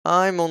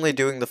I'm only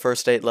doing the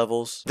first 8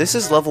 levels. This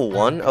is level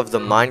 1 of the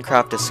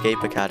Minecraft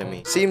Escape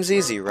Academy. Seems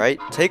easy, right?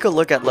 Take a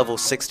look at level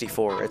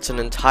 64. It's an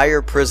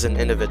entire prison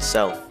in of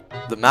itself.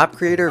 The map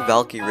creator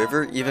Valky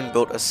River even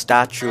built a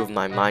statue of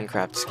my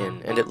Minecraft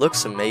skin, and it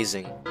looks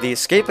amazing. The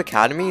Escape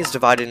Academy is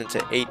divided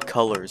into 8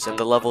 colors, and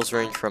the levels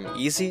range from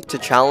easy to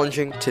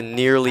challenging to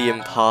nearly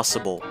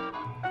impossible.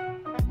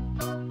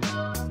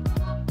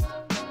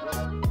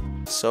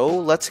 So,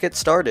 let's get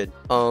started.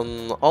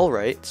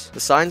 Alright. The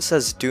sign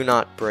says do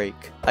not break.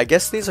 I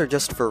guess these are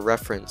just for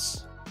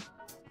reference.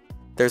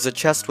 There's a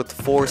chest with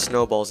 4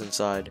 snowballs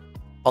inside.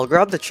 I'll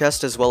grab the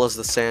chest as well as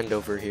the sand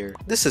over here.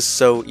 This is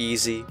so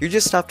easy. You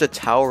just have to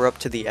tower up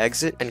to the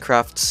exit and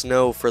craft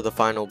snow for the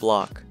final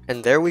block.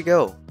 And there we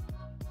go.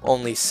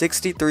 Only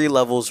 63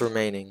 levels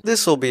remaining.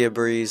 This will be a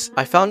breeze.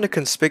 I found a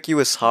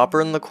conspicuous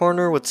hopper in the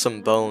corner with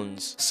some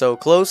bones. So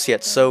close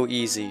yet so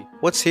easy.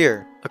 What's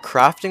here? A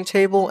crafting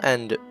table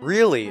and,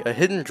 really, a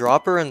hidden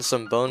dropper and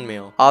some bone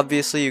meal.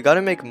 Obviously, you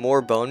gotta make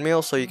more bone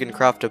meal so you can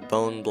craft a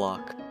bone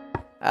block.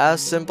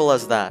 As simple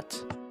as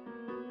that.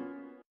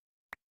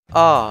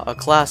 Ah, a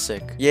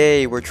classic.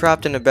 Yay, we're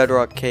trapped in a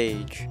bedrock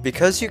cage.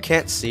 Because you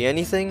can't see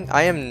anything,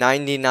 I am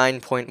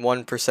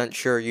 99.1%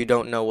 sure you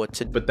don't know what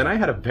to do. But then I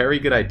had a very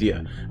good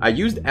idea. I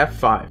used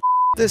F5.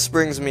 This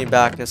brings me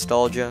back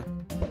nostalgia.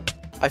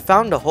 I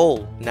found a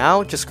hole.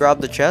 Now, just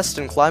grab the chest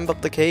and climb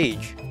up the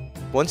cage.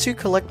 Once you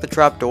collect the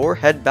trapdoor,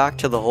 head back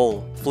to the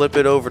hole. Flip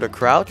it over to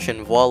crouch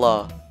and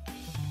voila.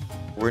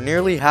 We're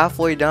nearly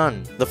halfway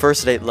done. The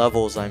first 8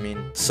 levels, I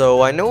mean.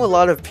 So I know a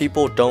lot of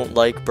people don't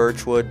like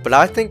birchwood, but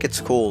I think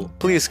it's cool.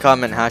 Please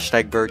comment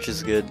hashtag birch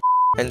is good.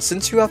 And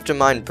since you have to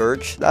mine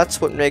birch,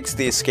 that's what makes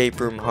the escape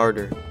room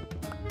harder.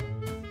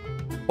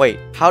 Wait,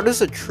 how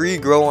does a tree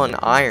grow on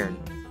iron?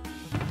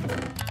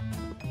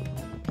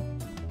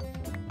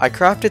 I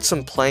crafted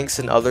some planks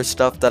and other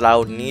stuff that I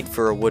would need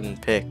for a wooden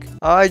pick.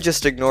 I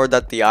just ignored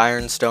that the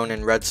ironstone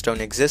and redstone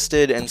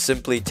existed and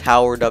simply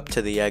towered up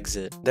to the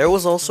exit. There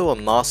was also a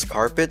moss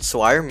carpet,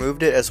 so I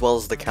removed it as well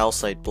as the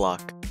calcite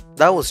block.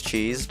 That was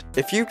cheesed.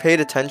 If you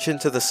paid attention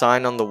to the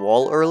sign on the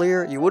wall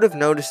earlier, you would have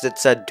noticed it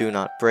said do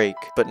not break,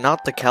 but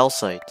not the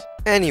calcite.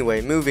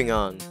 Anyway, moving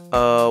on.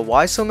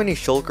 Why so many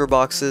shulker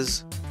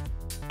boxes?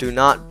 Do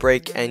not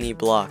break any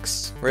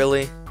blocks.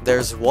 Really?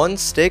 There's 1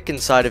 stick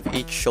inside of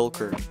each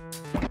shulker.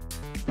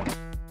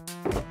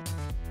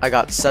 I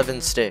got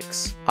 7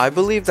 sticks. I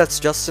believe that's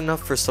just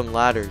enough for some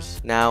ladders.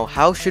 Now,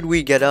 how should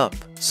we get up?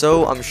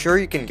 So, I'm sure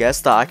you can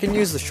guess that I can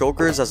use the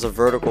shulkers as a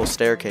vertical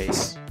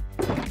staircase.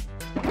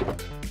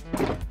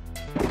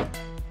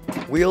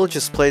 We'll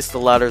just place the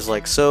ladders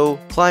like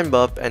so, climb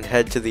up, and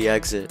head to the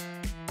exit.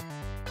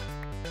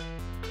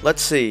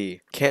 Let's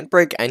see. Can't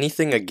break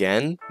anything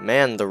again?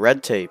 Man, the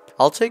red tape.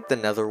 I'll take the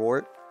nether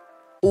wart.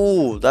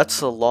 Ooh,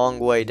 that's a long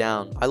way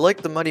down. I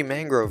like the muddy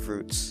mangrove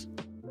roots.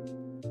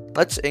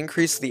 Let's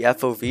increase the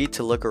FOV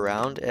to look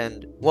around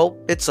and, well,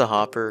 it's a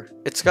hopper.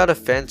 It's got a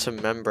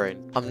phantom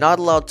membrane. I'm not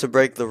allowed to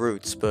break the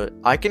roots, but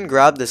I can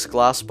grab this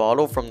glass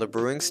bottle from the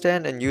brewing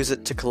stand and use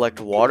it to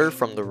collect water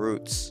from the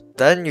roots.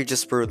 Then you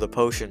just brew the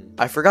potion.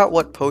 I forgot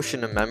what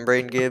potion a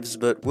membrane gives,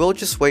 but we'll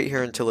just wait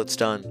here until it's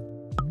done.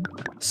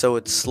 So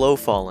it's slow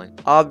falling.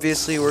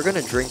 Obviously, we're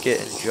gonna drink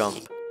it and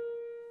jump.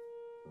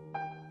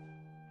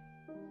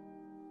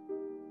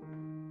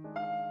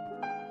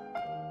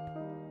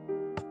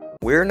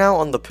 We're now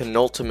on the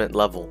penultimate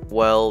level.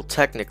 Well,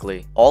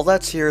 technically. All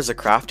that's here is a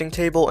crafting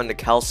table and a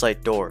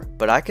calcite door,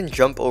 but I can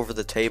jump over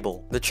the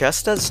table. The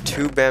chest has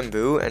 2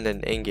 bamboo and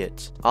an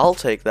ingot. I'll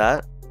take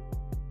that.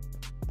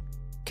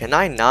 Can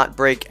I not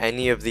break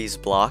any of these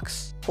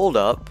blocks? Hold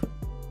up.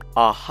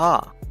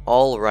 Aha.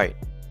 Alright.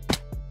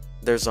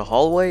 There's a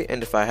hallway,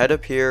 and if I head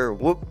up here,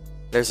 whoop,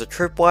 there's a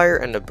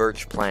tripwire and a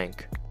birch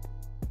plank.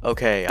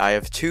 Okay, I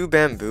have 2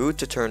 bamboo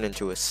to turn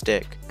into a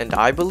stick, and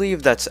I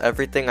believe that's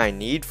everything I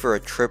need for a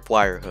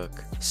tripwire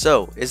hook.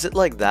 So, is it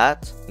like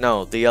that?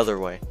 No, the other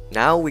way.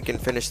 Now we can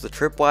finish the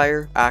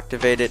tripwire,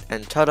 activate it,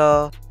 and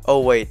ta-da!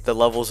 Oh wait, the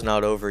level's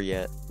not over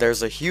yet.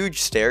 There's a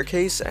huge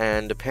staircase,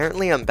 and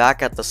apparently I'm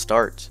back at the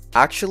start.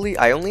 Actually,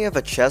 I only have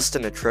a chest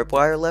and a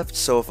tripwire left,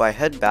 so if I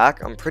head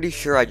back, I'm pretty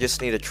sure I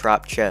just need a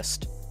trap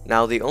chest.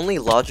 Now the only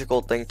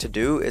logical thing to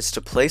do is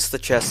to place the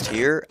chest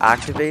here,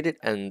 activate it,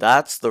 and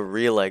that's the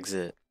real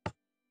exit.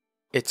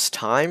 It's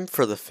time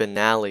for the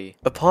finale.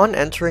 Upon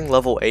entering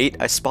level 8,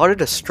 I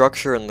spotted a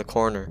structure in the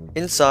corner.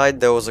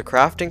 Inside, there was a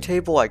crafting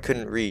table I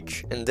couldn't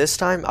reach, and this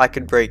time I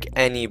could break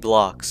any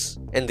blocks.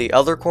 In the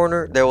other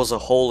corner, there was a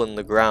hole in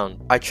the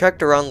ground. I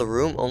checked around the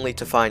room only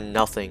to find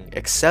nothing,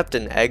 except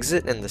an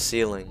exit in the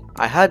ceiling.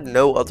 I had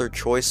no other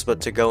choice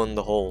but to go in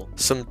the hole.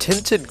 Some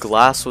tinted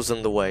glass was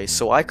in the way,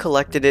 so I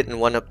collected it and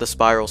went up the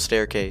spiral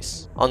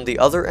staircase. On the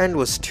other end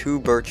was 2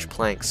 birch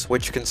planks,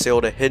 which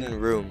concealed a hidden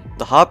room.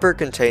 The hopper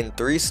contained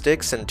 3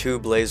 sticks and 2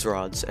 blaze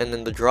rods, and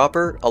in the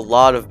dropper, a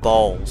lot of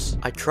balls.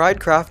 I tried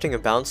crafting a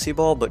bouncy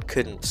ball but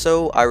couldn't,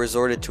 so I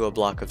resorted to a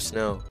block of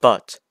snow.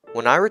 But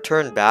when I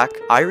returned back,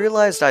 I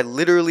realized I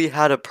literally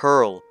had a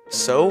pearl.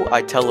 So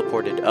I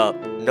teleported up.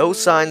 No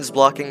signs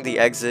blocking the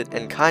exit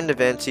and kind of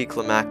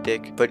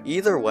anticlimactic, but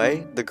either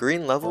way, the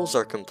green levels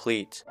are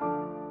complete.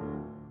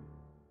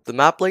 The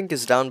map link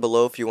is down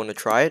below if you want to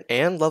try it,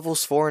 and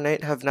levels 4 and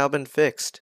 8 have now been fixed.